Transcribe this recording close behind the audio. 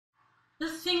The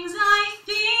things I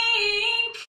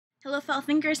think. Hello fellow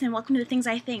thinkers and welcome to The Things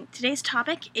I Think. Today's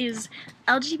topic is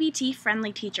LGBT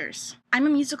friendly teachers. I'm a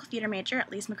musical theater major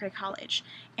at Lees-McRae College,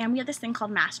 and we have this thing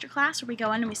called Masterclass where we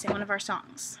go in and we sing one of our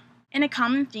songs. And a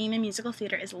common theme in musical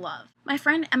theater is love. My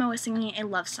friend Emma was singing a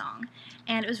love song,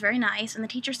 and it was very nice, and the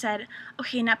teacher said,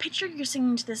 okay, now picture you're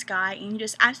singing to this guy and you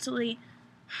just absolutely,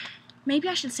 maybe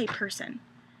I should say person.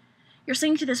 You're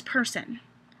singing to this person.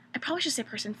 I probably should say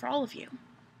person for all of you.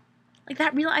 Like,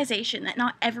 that realization that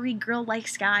not every girl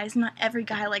likes guys, not every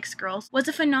guy likes girls, was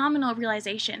a phenomenal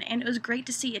realization, and it was great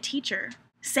to see a teacher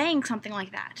saying something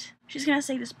like that. She's gonna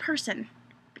say this person,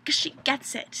 because she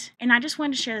gets it. And I just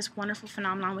wanted to share this wonderful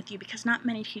phenomenon with you because not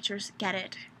many teachers get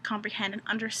it, comprehend, and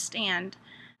understand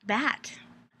that.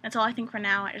 That's all I think for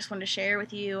now. I just wanted to share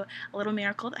with you a little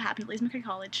miracle that happened at Lees-McRae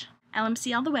College.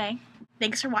 LMC all the way.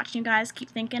 Thanks for watching, you guys. Keep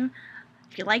thinking.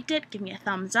 If you liked it, give me a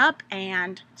thumbs up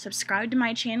and subscribe to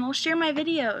my channel. Share my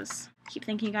videos. Keep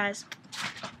thinking, you guys.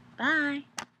 Bye.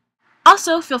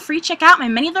 Also, feel free to check out my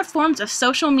many other forms of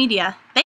social media.